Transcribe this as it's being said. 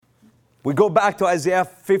We go back to Isaiah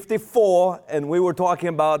 54, and we were talking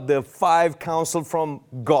about the 5 counsel from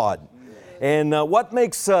God. And what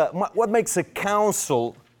makes a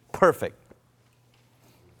counsel perfect?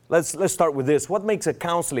 Let's start with this. What makes a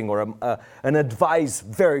counseling or an advice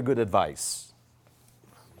very good advice?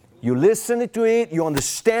 You listen to it, you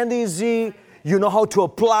understand easy, you know how to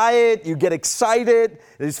apply it, you get excited,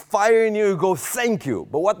 there's fire in you, you go, thank you.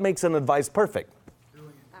 But what makes an advice perfect?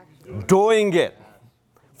 Doing it.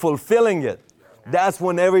 Fulfilling it. That's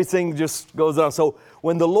when everything just goes on. So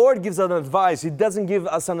when the Lord gives us advice, He doesn't give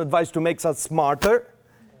us an advice to make us smarter.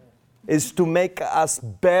 It's to make us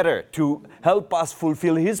better, to help us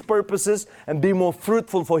fulfill His purposes and be more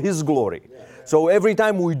fruitful for His glory. So every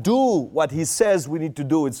time we do what He says we need to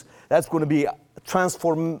do, that's going to be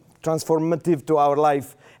transformative to our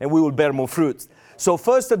life, and we will bear more fruits. So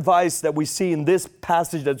first advice that we see in this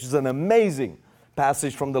passage, that is an amazing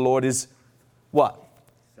passage from the Lord, is what?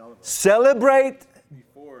 Celebrate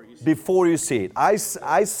before you see it. I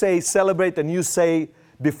say celebrate, and you say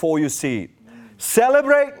before you see it.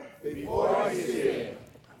 Celebrate before you see it. It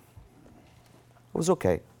was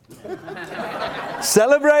okay.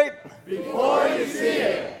 Celebrate before you see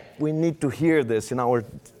it. We need to hear this in our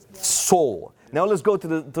soul. Now let's go to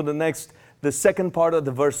the second part of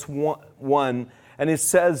the verse 1, and it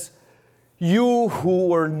says, you who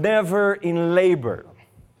were never in labor,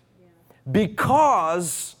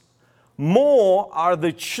 because more are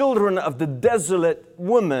the children of the desolate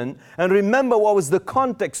woman. And remember, what was the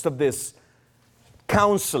context of this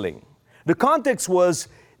counseling? The context was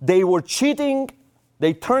they were cheating,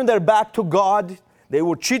 they turned their back to God, they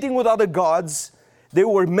were cheating with other gods, they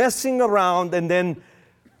were messing around, and then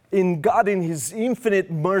God, in His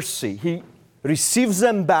infinite mercy, He receives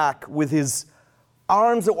them back with His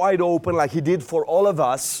arms wide open like He did for all of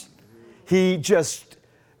us. He just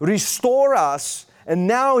restores us. And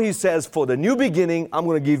now He says, for the new beginning, I'm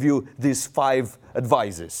going to give you these 5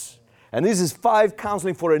 advices. And this is 5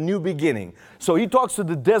 counseling for a new beginning. So He talks to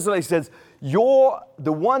the desolate. He says, you're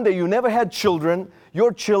the one that you never had children.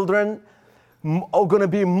 Your children are going to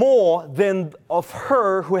be more than of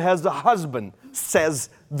her who has a husband,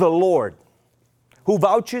 says the Lord. Who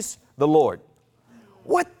vouches? The Lord.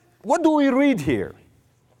 What do we read here?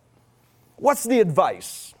 What's the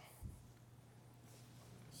advice?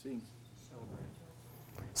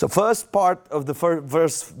 So first part of the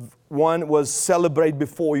verse 1 was celebrate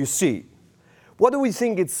before you see. What do we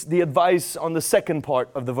think it's the advice on the second part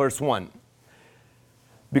of the verse 1?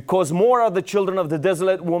 Because more are the children of the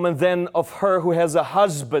desolate woman than of her who has a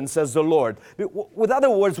husband, says the Lord. With other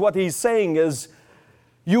words, what He's saying is,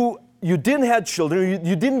 you didn't have children,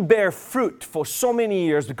 you didn't bear fruit for so many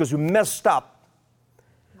years because you messed up.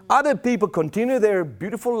 Other people continue their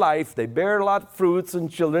beautiful life. They bear a lot of fruits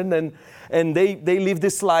and children, and they live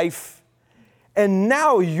this life. And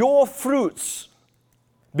now your fruits,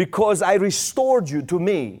 because I restored you to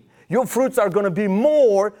me, your fruits are going to be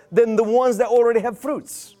more than the ones that already have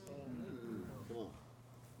fruits.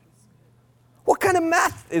 What kind of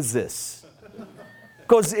math is this?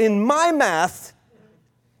 Because in my math,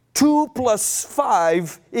 2 plus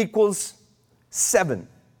 5 equals 7.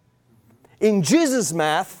 In Jesus'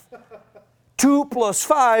 math, 2 plus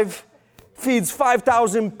 5 feeds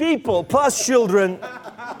 5,000 people plus children.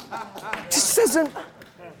 Just doesn't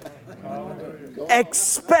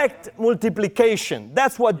expect multiplication.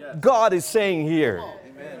 That's what God is saying here.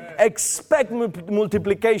 Expect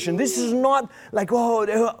multiplication. This is not like,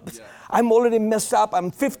 I'm already messed up. I'm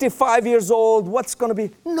 55 years old. What's going to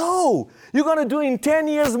be? No. You're going to do in 10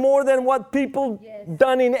 years more than what people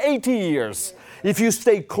done in 80 years. If you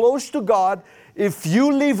stay close to God, if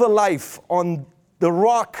you live a life on the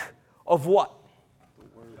rock of what?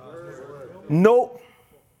 No.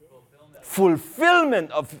 Fulfillment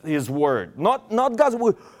of His word. Not God's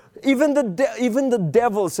word. Even the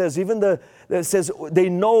devil says, says they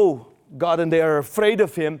know God and they are afraid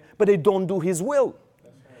of Him, but they don't do His will.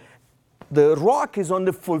 The rock is on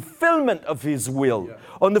the fulfillment of His will. Yeah.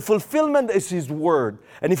 On the fulfillment is His word.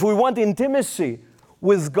 And if we want intimacy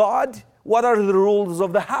with God, what are the rules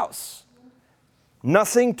of the house?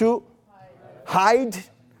 Nothing to hide.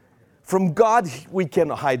 From God, we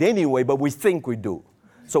cannot hide anyway, but we think we do.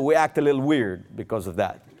 So we act a little weird because of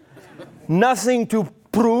that. Nothing to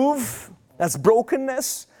prove, that's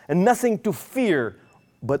brokenness, and nothing to fear,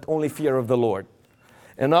 but only fear of the Lord.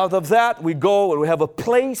 And out of that, we go and we have a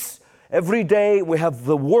place. Every day we have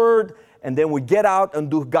the Word, and then we get out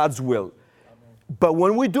and do God's will. But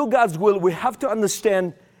when we do God's will, we have to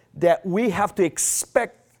understand that we have to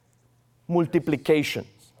expect multiplication.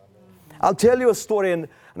 I'll tell you a story, and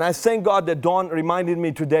I thank God that Dawn reminded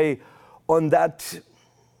me today on that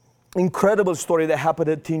incredible story that happened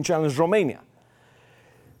at Teen Challenge Romania.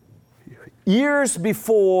 Years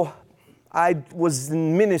before I was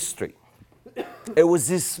in ministry, it was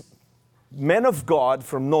this man of God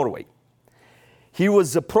from Norway. He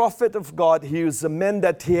was a prophet of God. He was a man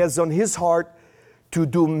that he has on his heart to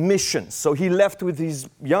do missions. So he left with his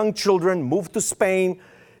young children, moved to Spain,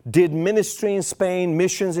 did ministry in Spain,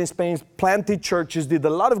 missions in Spain, planted churches, did a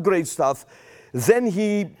lot of great stuff. Then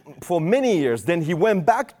he, for many years, then he went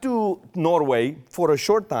back to Norway for a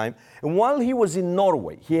short time. And while he was in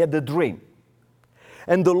Norway, he had a dream.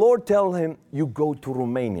 And the Lord told him, you go to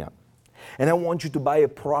Romania. And I want you to buy a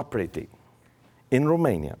property in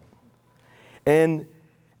Romania. And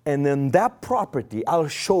then that property, I'll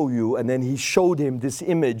show you. And then he showed him this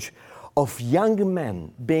image of young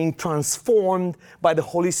men being transformed by the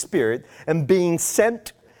Holy Spirit and being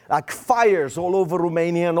sent like fires all over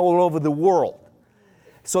Romania and all over the world.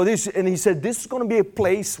 So and he said, this is going to be a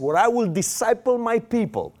place where I will disciple my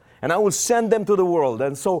people and I will send them to the world.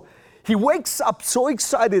 And so he wakes up so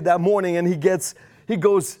excited that morning and he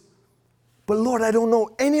goes, but Lord, I don't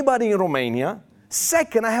know anybody in Romania.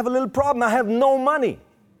 Second, I have a little problem. I have no money.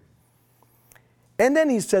 And then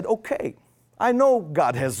he said, okay, I know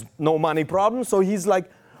God has no money problem. So he's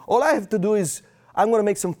like, all I have to do is I'm going to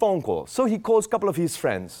make some phone calls. So he calls a couple of his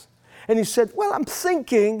friends. And he said, well, I'm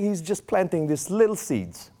thinking, he's just planting these little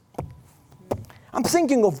seeds. I'm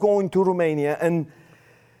thinking of going to Romania. And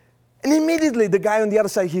immediately the guy on the other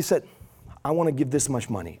side, he said, I want to give this much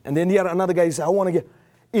money. And then another guy said, I want to give.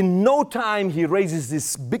 In no time, he raises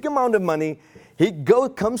this big amount of money. He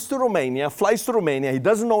comes to Romania, flies to Romania. He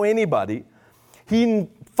doesn't know anybody. He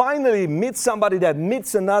finally meets somebody that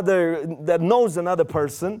knows another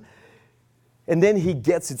person. And then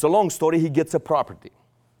it's a long story, he gets a property.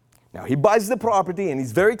 Now, he buys the property and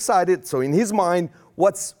he's very excited. So in his mind,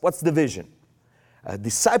 what's the vision? A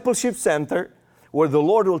discipleship center where the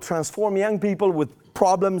Lord will transform young people with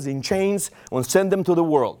problems in chains and send them to the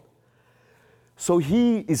world. So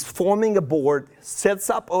he is forming a board, sets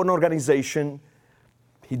up an organization.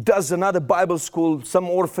 He does another Bible school, some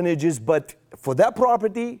orphanages, but for that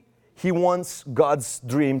property, he wants God's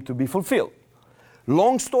dream to be fulfilled.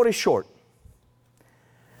 Long story short,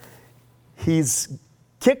 he's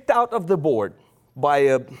kicked out of the board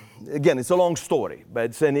again, it's a long story,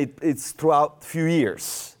 but it's throughout a few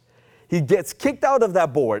years. He gets kicked out of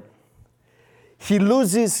that board. He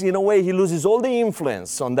loses all the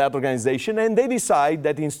influence on that organization, and they decide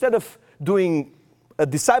that instead of doing a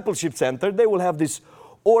discipleship center, they will have this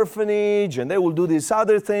orphanage, and they will do these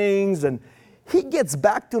other things, and he gets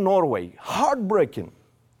back to Norway, heartbreaking.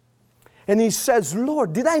 And he says,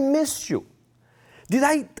 Lord, did I miss you?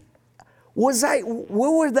 Was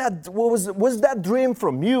that dream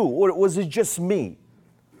from you, or was it just me?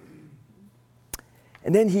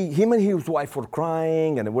 And then him and his wife were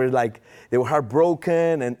crying, and they were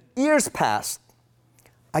heartbroken, and years passed.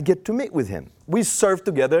 I get to meet with him. We served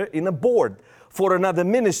together in a board for another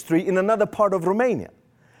ministry in another part of Romania.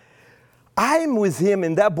 I'm with him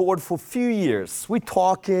in that board for a few years. We're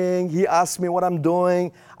talking, he asks me what I'm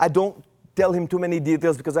doing. I don't tell him too many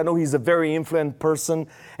details because I know he's a very influential person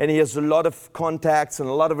and he has a lot of contacts and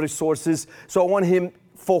a lot of resources. So I want him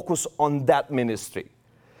focus on that ministry.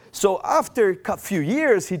 So after a few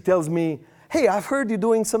years, he tells me, hey, I've heard you're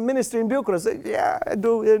doing some ministry in Bucharest. I said, yeah, I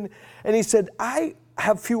do. And he said, I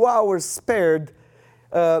have a few hours spared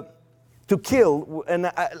to kill, and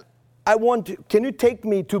can you take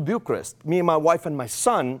me to Bucharest, me and my wife and my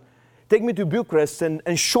son, take me to Bucharest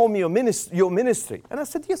and show me your ministry. And I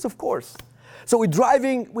said, yes, of course. So we're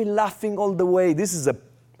driving, we're laughing all the way. This is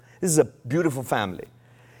a beautiful family.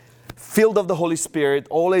 Filled of the Holy Spirit,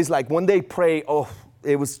 always when they pray,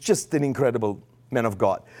 it was just an incredible man of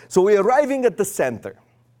God. So we're arriving at the center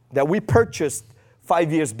that we purchased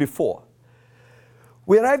 5 years before.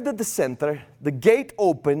 We arrived at the center, the gate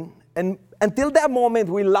opened, and until that moment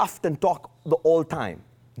we laughed and talked the whole time.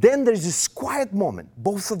 Then there's this quiet moment,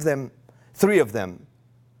 both of them, three of them.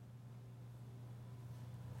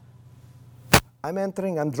 I'm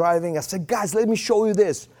entering, I'm driving. I said, guys, let me show you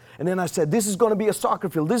this. And then I said, this is going to be a soccer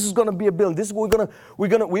field. This is going to be a building.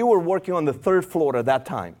 We were working on the third floor at that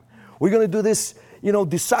time. We're going to do this,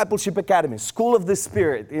 discipleship academy, school of the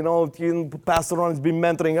Spirit. Pastor Ron has been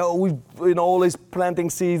mentoring. Always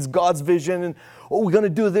planting seeds, God's vision. And we're going to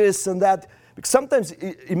do this and that. Because sometimes,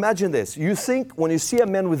 imagine this. You think when you see a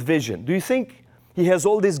man with vision, do you think he has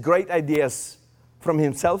all these great ideas from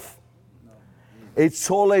himself? No.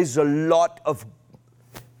 It's always a lot of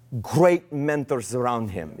great mentors around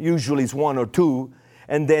him. Usually it's one or two,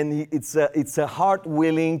 and then it's a heart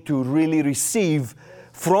willing to really receive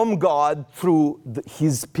from God through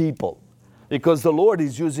His people. Because the Lord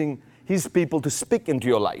is using His people to speak into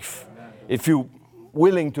your life, if you're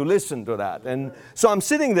willing to listen to that. And so I'm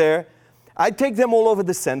sitting there. I take them all over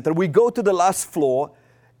the center. We go to the last floor,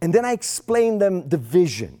 and then I explain them the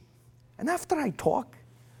vision. And after I talk,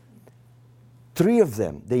 3 of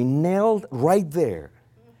them, they knelt right there.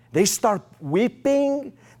 They start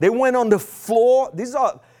weeping. They went on the floor. These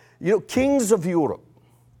are, kings of Europe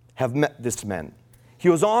have met this man. He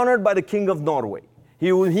was honored by the king of Norway.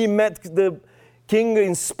 He met the king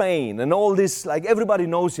in Spain and all this, like everybody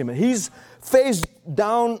knows him. And he's face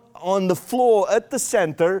down on the floor at the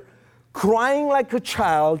center, crying like a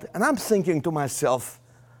child. And I'm thinking to myself,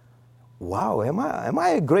 wow, am I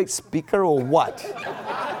a great speaker or what?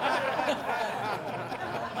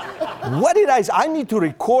 What did I say? I need to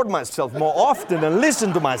record myself more often and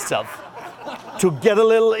listen to myself to get a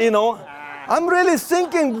little, I'm really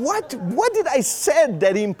thinking, what did I say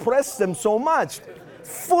that impressed them so much?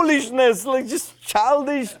 Foolishness, like just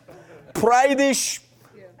childish, prideish,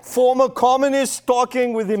 former communist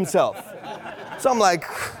talking with himself. So I'm like,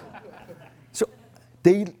 so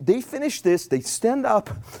they finish this, they stand up,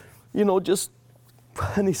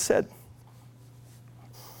 and he said,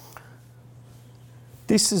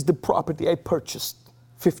 this is the property I purchased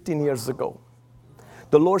 15 years ago.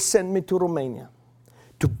 The Lord sent me to Romania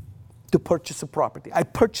to purchase a property. I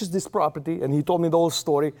purchased this property, and he told me the whole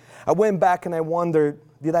story. I went back and I wondered,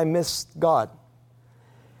 did I miss God?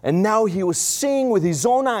 And now he was seeing with his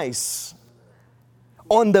own eyes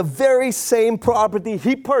on the very same property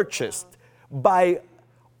he purchased by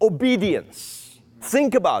obedience.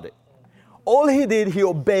 Think about it. All he did, he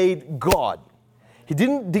obeyed God. He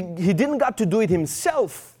didn't got to do it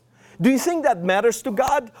himself. Do you think that matters to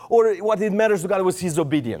God? Or what it matters to God was his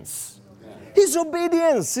obedience? His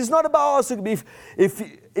obedience. It's not about us.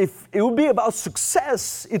 If it would be about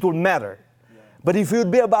success, it would matter. But if it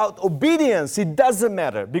would be about obedience, it doesn't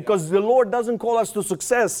matter. Because the Lord doesn't call us to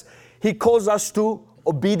success. He calls us to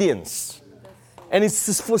obedience. And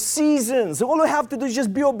it's for seasons. All we have to do is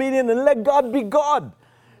just be obedient and let God be God.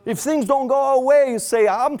 If things don't go our way, you say,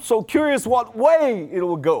 I'm so curious what way it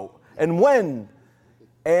will go and when.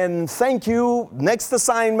 And thank you, next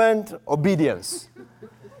assignment, obedience.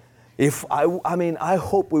 I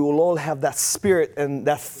hope we will all have that spirit and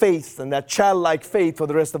that faith and that childlike faith for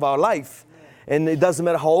the rest of our life. And it doesn't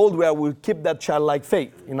matter how old we are, we'll keep that childlike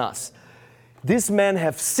faith in us. This man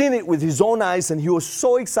have seen it with his own eyes, and he was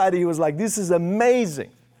so excited. He was like, this is amazing.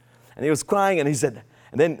 And he was crying, and he said,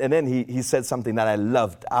 and then he said something that I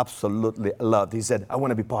loved, absolutely loved. He said, I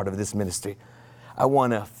want to be part of this ministry. I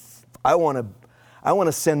want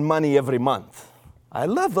to send money every month.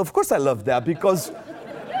 Of course I love that, because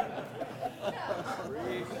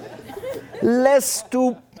less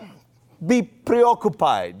to be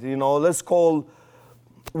preoccupied, let's call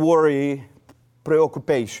worry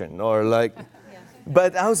preoccupation, or like,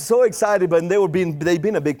 but I was so excited, but they've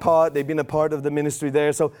been a big part, they've been a part of the ministry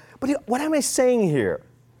there. So, but what am I saying here?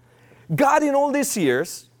 God in all these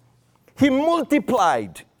years, He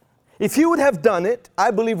multiplied. If He would have done it,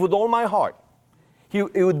 I believe with all my heart,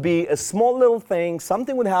 it would be a small little thing,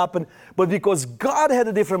 something would happen, but because God had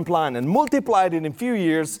a different plan and multiplied it in a few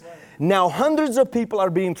years, now hundreds of people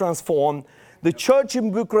are being transformed. The church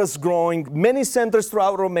in Bucharest is growing, many centers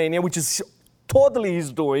throughout Romania, which is totally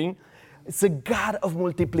His doing. It's a God of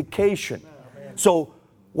multiplication. So,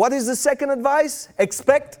 what is the second advice?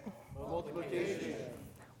 Expect multiplication.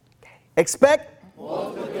 Expect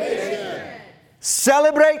multiplication.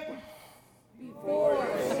 Celebrate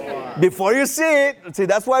before you see it. See,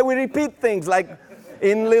 that's why we repeat things like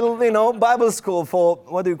in little, Bible school for,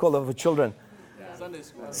 what do you call it for children? Sunday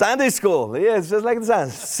school. Sunday school. Yes, just like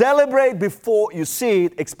that. Celebrate before you see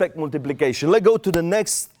it. Expect multiplication. Let's go to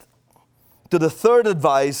the third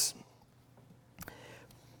advice.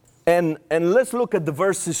 And let's look at the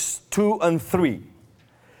verses 2 and 3.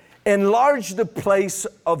 Enlarge the place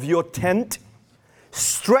of your tent.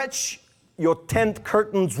 Stretch your tent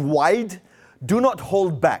curtains wide. Do not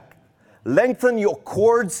hold back. Lengthen your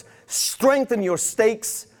cords. Strengthen your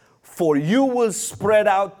stakes. For you will spread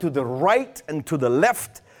out to the right and to the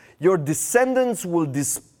left. Your descendants will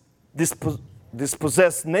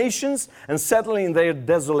dispossess nations and settle in their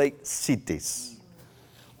desolate cities.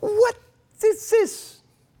 What is this?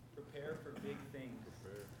 Prepare for big things.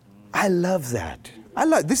 I love that.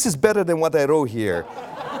 This is better than what I wrote here.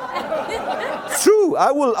 True.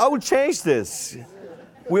 I will change this.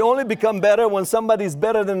 We only become better when somebody's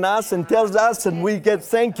better than us and tells us, and we get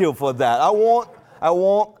thank you for that. I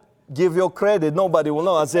won't give you credit. Nobody will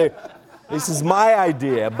know. I say, this is my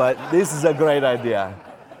idea, but this is a great idea.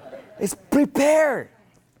 It's prepare.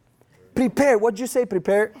 Prepare. What did you say?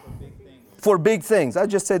 Prepare? For big things. I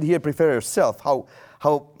just said here, prepare yourself.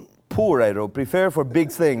 How poor I wrote. Prepare for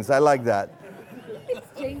big things. I like that. It's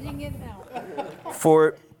changing it now.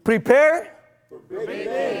 For prepare. For big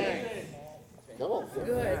things. Come on.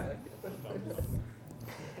 Good.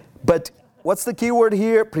 But what's the key word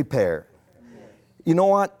here? Prepare. You know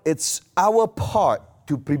what? It's our part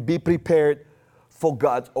to be prepared for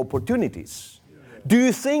God's opportunities. Do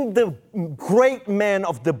you think the great men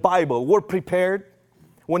of the Bible were prepared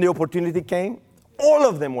when the opportunity came? All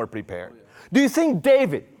of them were prepared. Do you think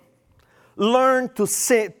David learned to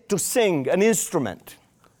sing an instrument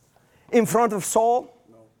in front of Saul?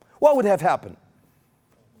 No. What would have happened?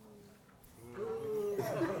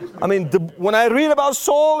 I mean, when I read about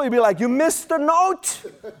Saul, he'd be like, you missed the note?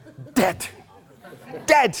 Dead.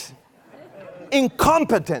 Dead.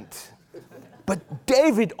 Incompetent. But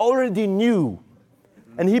David already knew,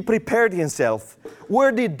 and he prepared himself.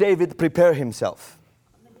 Where did David prepare himself?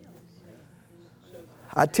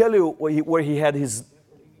 I tell you where he had his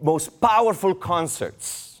most powerful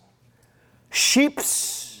concerts.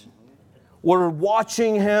 Sheeps were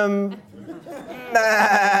watching him,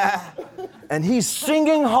 and he's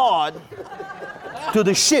singing hard to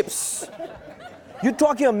the sheeps. You're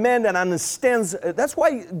talking a man that understands. That's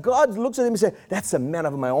why God looks at him and says, that's a man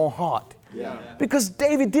of my own heart. Yeah. Because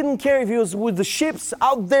David didn't care if he was with the sheep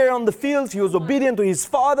out there on the fields. He was obedient to his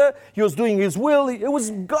father. He was doing his will. It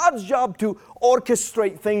was God's job to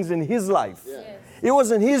orchestrate things in his life. Yes. It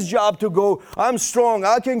wasn't his job to go, I'm strong,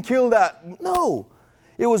 I can kill that. No.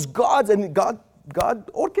 It was God's, and God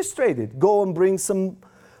orchestrated. Go and bring some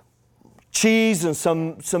cheese and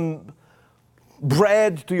some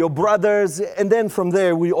bread to your brothers. And then from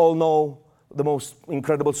there, we all know the most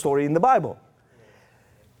incredible story in the Bible.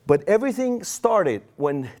 But everything started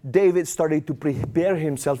when David started to prepare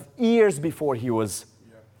himself years before he was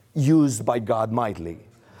used by God mightily.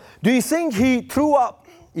 Do you think he threw up?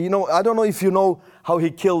 You know, I don't know if you know how he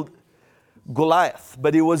killed Goliath,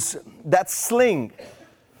 but it was that sling.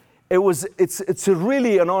 It's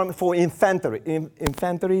really an arm for infantry.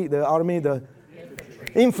 Infantry, the army, the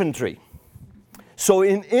infantry. So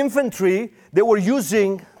in infantry, they were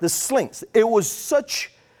using the slings. It was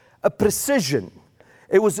such a precision.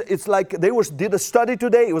 It's like did a study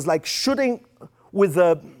today. It was like shooting with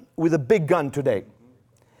a big gun today.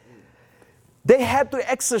 They had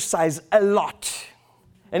to exercise a lot.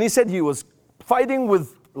 And he said he was fighting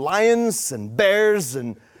with lions and bears,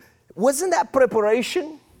 and wasn't that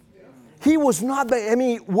preparation? He was not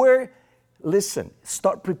listen,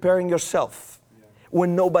 start preparing yourself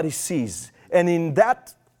when nobody sees. And in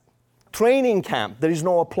that training camp, there is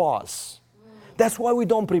no applause. That's why we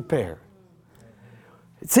don't prepare.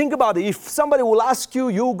 Think about it. If somebody will ask you,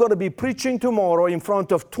 you're going to be preaching tomorrow in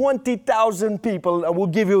front of 20,000 people, and we'll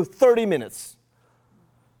give you 30 minutes.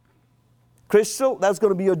 Crystal, that's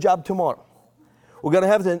going to be your job tomorrow. We're going to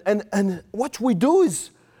have and what we do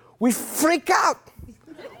is we freak out.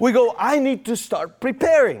 We go, I need to start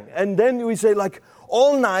preparing. And then we say, like,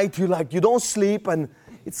 all night, you don't sleep, and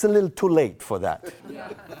it's a little too late for that,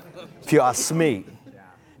 if you ask me.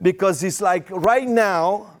 Because it's like right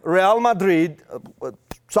now, Real Madrid,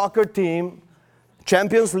 soccer team,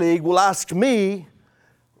 Champions League, will ask me,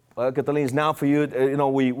 well, Catalina, it's now for you,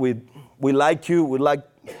 we like you, we'd like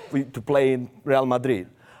you to play in Real Madrid.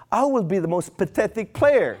 I will be the most pathetic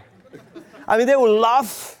player. I mean, they will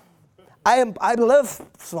laugh. I love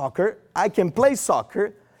soccer. I can play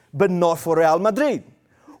soccer, but not for Real Madrid.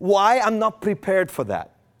 Why? I'm not prepared for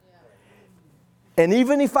that. Yeah. And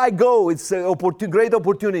even if I go, it's a great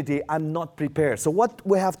opportunity, I'm not prepared. So what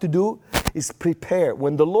we have to do is prepare.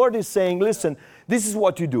 When the Lord is saying, listen, this is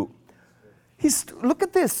what you do. Look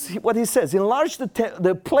at this, what he says. Enlarge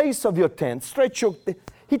the place of your tent. Stretch your...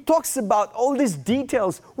 He talks about all these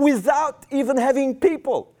details without even having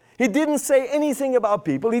people. He didn't say anything about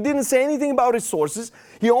people. He didn't say anything about resources.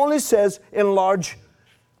 He only says, enlarge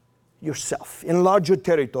yourself. Enlarge your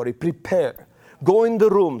territory. Prepare. Go in the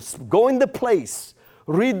rooms. Go in the place.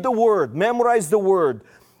 Read the word. Memorize the word.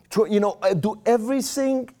 Do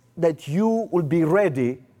everything that you will be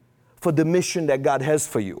ready for the mission that God has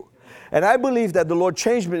for you. And I believe that the Lord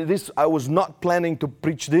changed me. I was not planning to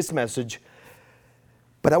preach this message.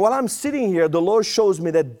 But while I'm sitting here, the Lord shows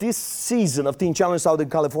me that this season of Teen Challenge Southern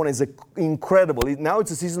California is incredible. Now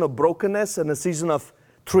it's a season of brokenness and a season of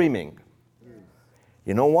trimming.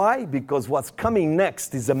 You know why? Because what's coming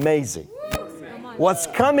next is amazing. What's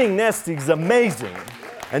coming next is amazing.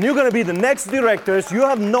 And you're going to be the next directors. You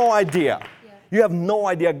have no idea. You have no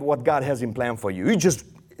idea what God has in plan for you.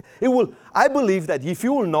 I believe that if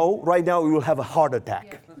you will know, right now you will have a heart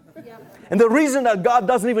attack. And the reason that God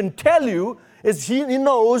doesn't even tell you is He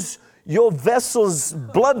knows your vessels,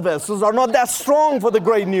 blood vessels, are not that strong for the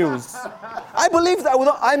great news. I believe that.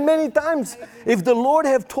 Many times, if the Lord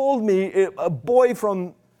have told me, a boy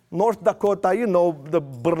from North Dakota, you know, the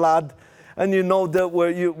Burlad, and you know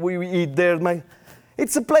where we eat there.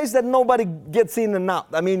 It's a place that nobody gets in and out.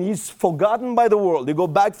 I mean, he's forgotten by the world. You go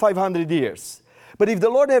back 500 years. But if the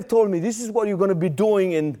Lord have told me, this is what you're going to be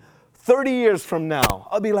doing in 30 years from now,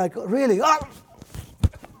 I'll be like, really?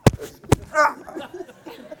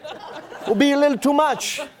 Will be a little too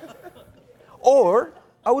much. Or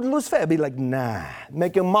I would lose faith. I'd be like, nah,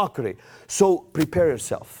 make a mockery. So prepare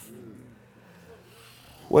yourself.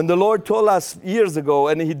 When the Lord told us years ago,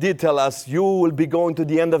 and He did tell us, you will be going to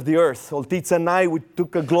the end of the earth. Oltitza and I, we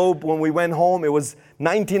took a globe when we went home. It was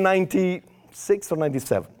 1996 or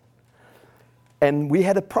 97. And we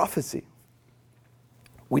had a prophecy.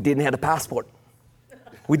 We didn't have a passport.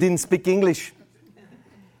 We didn't speak English.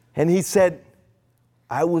 And He said,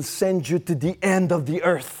 I will send you to the end of the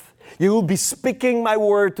earth. You will be speaking my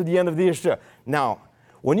word to the end of the earth. Now,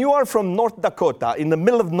 when you are from North Dakota, in the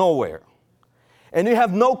middle of nowhere, and you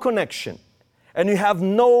have no connection, and you have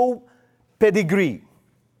no pedigree,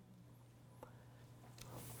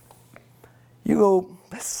 you go,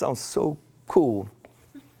 that sounds so cool,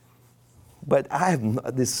 but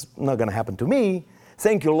this is not going to happen to me.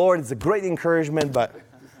 Thank you, Lord. It's a great encouragement, but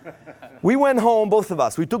we went home, both of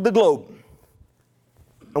us. We took the globe,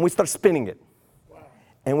 and we start spinning it.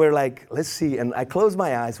 And we're like, let's see. And I closed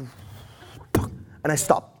my eyes, and I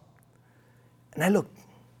stopped. And I looked,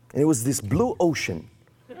 and it was this blue ocean.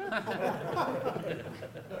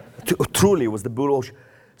 Truly, it was the blue ocean.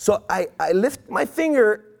 So I lift my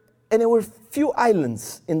finger, and there were a few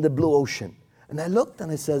islands in the blue ocean. And I looked,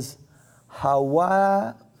 and it says,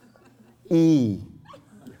 Hawaii.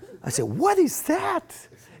 I said, what is that?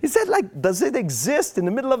 Is that like, does it exist in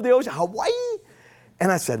the middle of the ocean? Hawaii?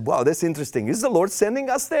 And I said, wow, that's interesting. Is the Lord sending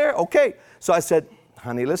us there? Okay. So I said,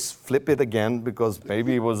 honey, let's flip it again because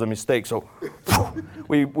maybe it was a mistake. So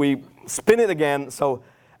we spin it again. So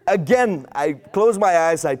again, I close my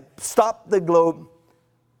eyes. I stop the globe.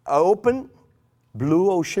 I open, blue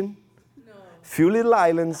ocean, few little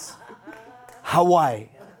islands, Hawaii.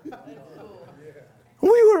 We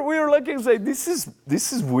were looking and saying, this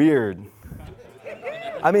is weird.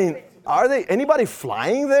 I mean, are they anybody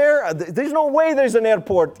flying there? There's no way there's an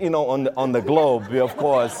airport, on the globe, of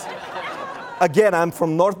course. Again, I'm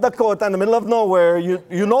from North Dakota in the middle of nowhere.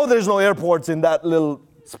 You know there's no airports in that little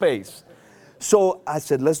space. So I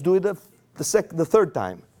said, let's do it the third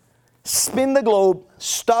time. Spin the globe,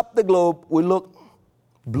 stop the globe. We look,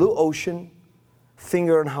 blue ocean,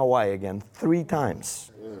 finger on Hawaii again, 3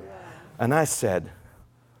 times. And I said,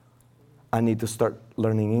 I need to start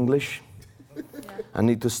learning English. I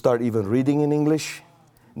need to start even reading in English.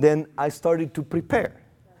 Then I started to prepare.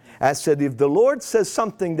 I said, if the Lord says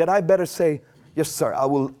something, that I better say, yes, sir, I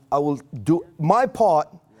will do my part,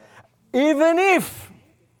 even if,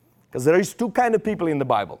 because there is 2 kinds of people in the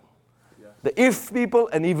Bible. The if people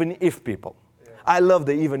and even if people. I love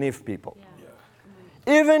the even if people.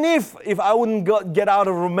 Even if I wouldn't get out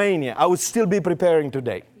of Romania, I would still be preparing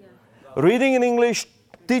today. Reading in English,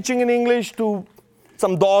 teaching in English to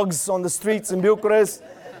some dogs on the streets in Bucharest.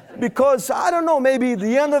 Because, I don't know, maybe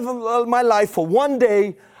the end of my life, for one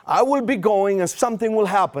day, I will be going and something will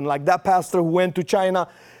happen. Like that pastor who went to China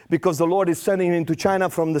because the Lord is sending him to China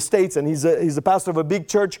from the States, and he's a pastor of a big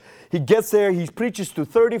church. He gets there, he preaches to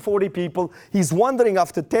 30, 40 people. He's wondering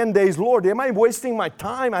after 10 days, Lord, am I wasting my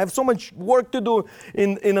time? I have so much work to do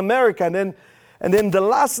in America. And then the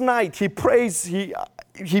last night he prays,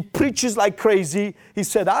 he preaches like crazy. He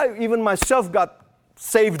said, I even myself got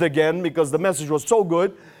saved again because the message was so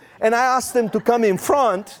good. And I asked them to come in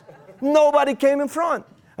front. Nobody came in front.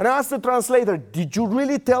 And I asked the translator, did you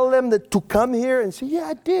really tell them to come here? And he said, yeah,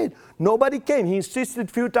 I did. Nobody came. He insisted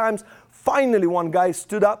a few times. Finally, one guy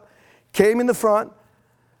stood up, came in the front.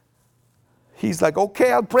 He's like,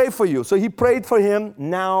 okay, I'll pray for you. So he prayed for him.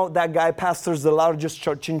 Now that guy pastors the largest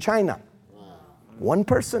church in China. One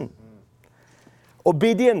person.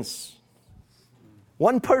 Obedience.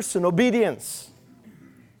 One person, obedience.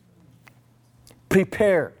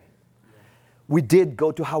 Prepare. We did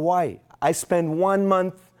go to Hawaii. I spent 1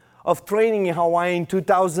 month of training in Hawaii in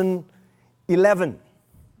 2011.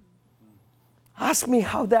 Ask me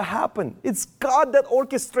how that happened. It's God that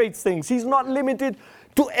orchestrates things. He's not limited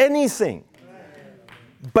to anything.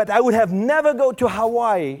 But I would have never go to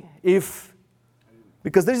Hawaii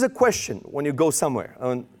because there's a question when you go somewhere.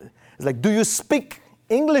 It's like, do you speak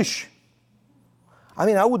English? I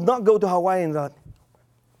mean, I would not go to Hawaii and thought,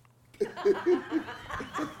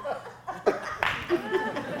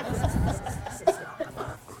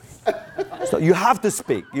 So you have to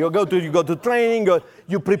speak. You go to training,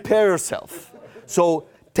 you prepare yourself. So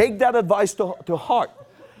take that advice to heart.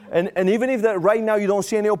 And even if that right now you don't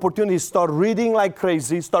see any opportunity, start reading like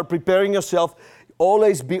crazy, start preparing yourself.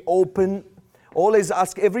 Always be open. Always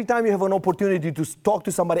ask. Every time you have an opportunity to talk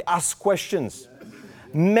to somebody, ask questions.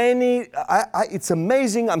 It's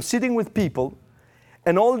amazing. I'm sitting with people,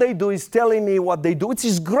 and all they do is telling me what they do, which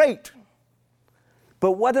is great.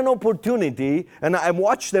 But what an opportunity, and I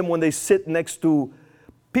watch them when they sit next to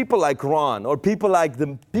people like Ron, or people like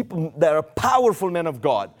the people that are powerful men of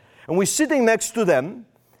God. And we're sitting next to them,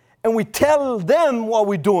 and we tell them what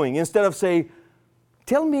we're doing, instead of say,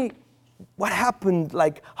 tell me what happened,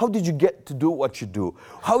 like, how did you get to do what you do?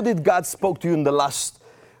 How did God spoke to you in the last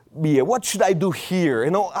year? What should I do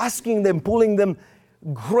here? Asking them, pulling them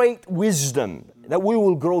great wisdom, that we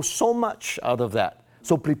will grow so much out of that.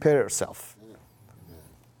 So prepare yourself.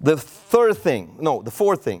 The fourth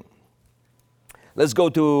thing. Let's go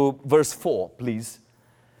to verse 4, please.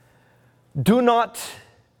 Do not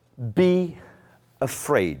be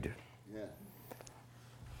afraid. Yeah.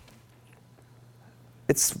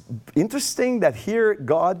 It's interesting that here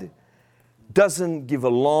God doesn't give a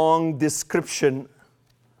long description,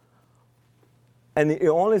 and it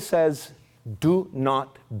only says, do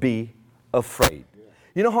not be afraid. Yeah.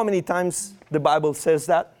 You know how many times the Bible says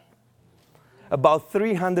that? About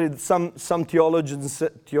 300, some theologians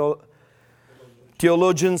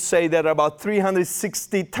say that about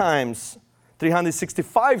 360 times,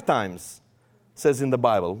 365 times, says in the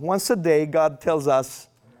Bible. Once a day, God tells us,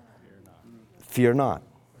 fear not.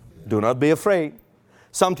 Do not be afraid.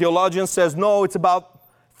 Some theologians says, no, it's about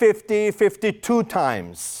 50, 52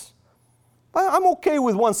 times. I'm okay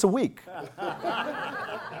with once a week.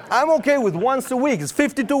 I'm okay with once a week. It's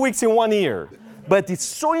 52 weeks in 1 year. But it's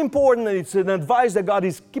so important, and it's an advice that God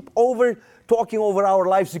is keep talking over our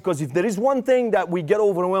lives, because if there is one thing that we get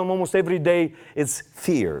overwhelmed almost every day, it's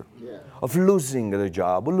fear of losing the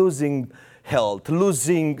job, losing health,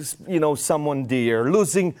 losing someone dear,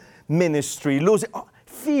 losing ministry, losing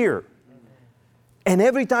fear. And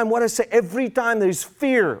every time there is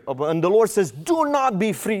fear, and the Lord says, do not be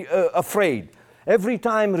afraid. Every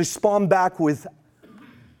time respond back with,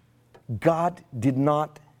 God did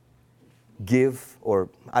not give, or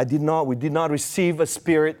we did not receive a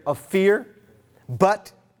spirit of fear,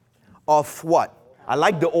 but of what? I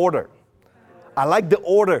like the order.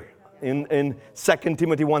 In 2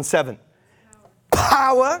 Timothy 1:7.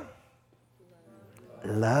 Power,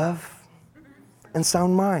 love, and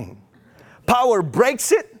sound mind. Power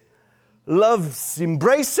breaks it, love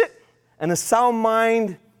embrace it, and a sound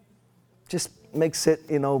mind just makes it,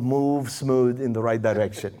 move smooth in the right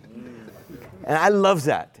direction. And I love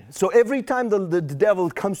that. So every time the devil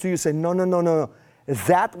comes to you, say, no.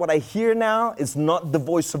 That what I hear now is not the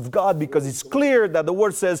voice of God, because it's clear that the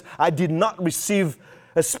word says, I did not receive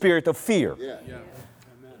a spirit of fear. Yeah.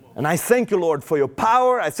 And I thank you, Lord, for your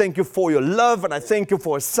power. I thank you for your love, and I thank you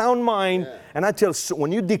for a sound mind. Yeah. And I tell you,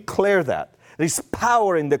 when you declare that, there is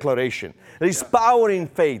power in declaration. There is power in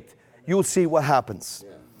faith. You'll see what happens.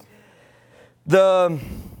 Yeah.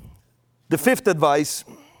 The fifth advice,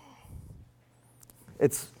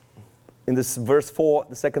 it's in this verse 4,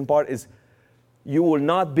 the second part is, you will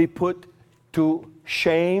not be put to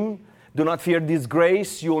shame. Do not fear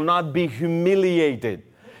disgrace. You will not be humiliated.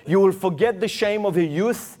 You will forget the shame of your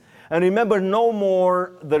youth, and remember no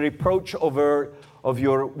more the reproach of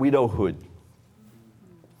your widowhood.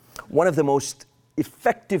 One of the most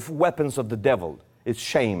effective weapons of the devil is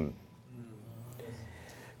shame.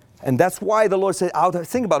 And that's why the Lord said,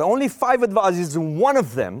 think about it, only 5 advices, and one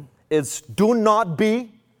of them is, do not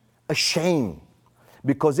be ashamed.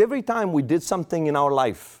 Because every time we did something in our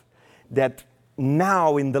life that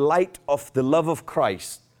now, in the light of the love of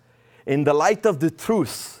Christ, in the light of the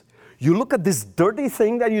truth, you look at this dirty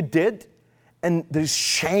thing that you did, and there's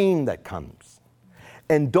shame that comes.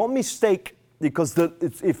 And don't mistake, because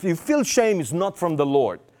if you feel shame, it's not from the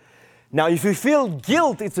Lord. Now, if you feel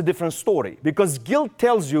guilt, it's a different story, because guilt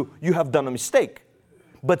tells you you have done a mistake.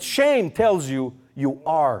 But shame tells you you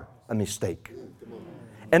are a mistake.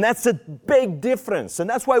 And that's a big difference. And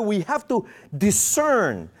that's why we have to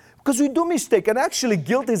discern, because we do mistake. And actually,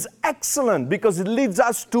 guilt is excellent, because it leads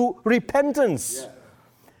us to repentance.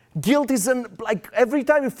 Yeah. Guilt isn't like every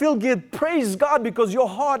time you feel guilt, praise God, because your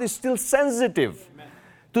heart is still sensitive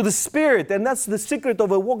to the Spirit. And that's the secret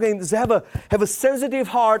of a walking, is have a sensitive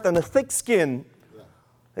heart and a thick skin. Yeah.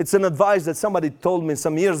 It's an advice that somebody told me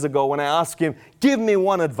some years ago when I asked him, give me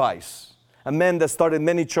one advice. A man that started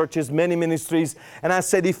many churches, many ministries. And I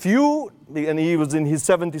said, and he was in his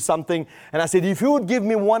 70-something, and I said, if you would give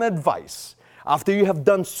me one advice, after you have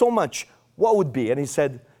done so much, what would be? And he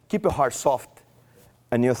said, keep your heart soft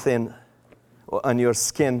and your thin, and your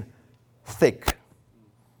skin thick.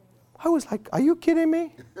 I was like, are you kidding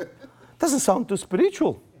me? Doesn't sound too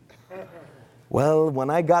spiritual. Well, when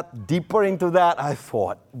I got deeper into that, I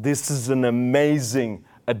thought, this is an amazing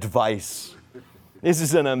advice. This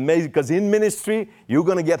is an amazing, because in ministry, you're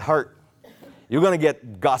going to get hurt. You're going to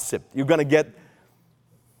get gossip. You're going to get...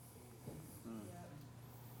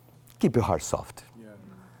 Keep your heart soft.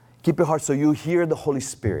 Keep your heart so you hear the Holy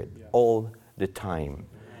Spirit all the time.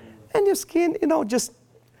 And your skin, just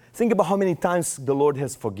think about how many times the Lord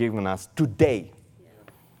has forgiven us today.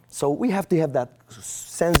 So we have to have that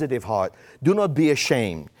sensitive heart. Do not be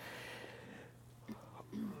ashamed.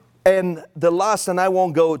 And the last, and I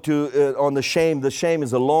won't go to on the shame. The shame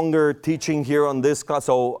is a longer teaching here on this class.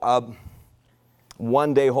 So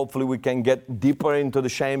one day, hopefully, we can get deeper into the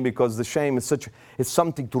shame, because the shame is it's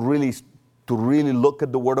something to really look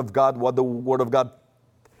at the Word of God, what the Word of God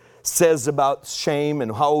says about shame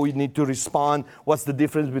and how we need to respond. What's the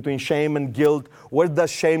difference between shame and guilt? Where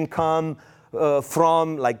does shame come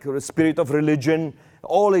from? Like the spirit of religion.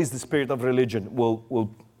 Always the spirit of religion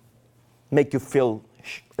will make you feel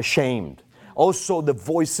ashamed. Also, the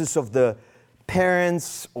voices of the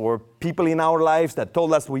parents or people in our lives that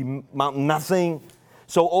told us we amount nothing.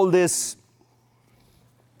 So all this,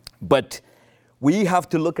 but we have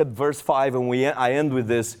to look at verse 5, and I end with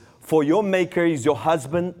this. For your Maker is your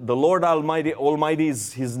husband, the Lord Almighty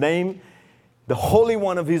is His name. The Holy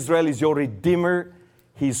One of Israel is your Redeemer.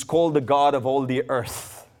 He is called the God of all the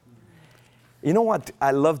earth. You know what?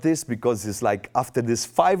 I love this, because it's like after these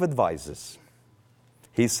 5 advices,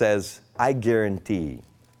 He says, I guarantee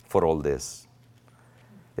for all this.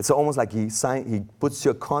 It's almost like He puts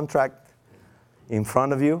your contract in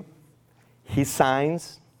front of you. He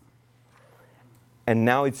signs. And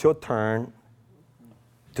now it's your turn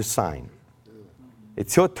to sign.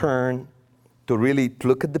 It's your turn to really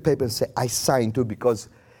look at the paper and say, I sign too, because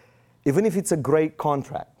even if it's a great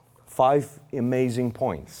contract, 5 amazing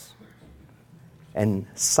points, and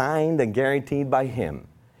signed and guaranteed by Him,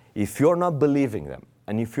 if you're not believing them,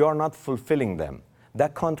 and if you're not fulfilling them,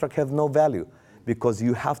 that contract has no value, because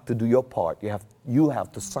you have to do your part. You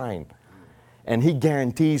have to sign. And He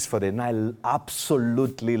guarantees for it, and I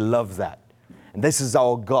absolutely love that. And this is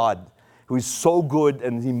our God, who is so good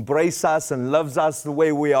and embraces us and loves us the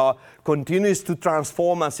way we are, continues to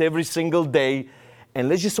transform us every single day. And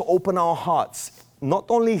let's just open our hearts, not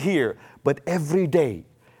only here, but every day.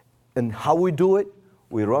 And how we do it,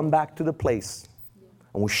 we run back to the place.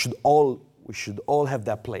 And we should all have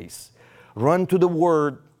that place. Run to the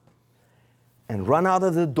Word and run out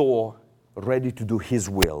of the door ready to do His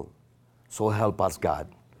will. So help us, God.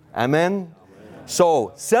 Amen?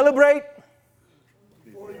 So, celebrate.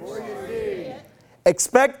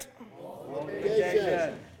 Expect.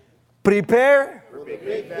 Prepare.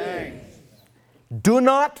 Do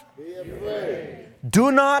not.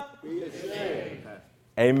 Do not.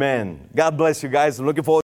 Amen. God bless you guys. I'm looking forward.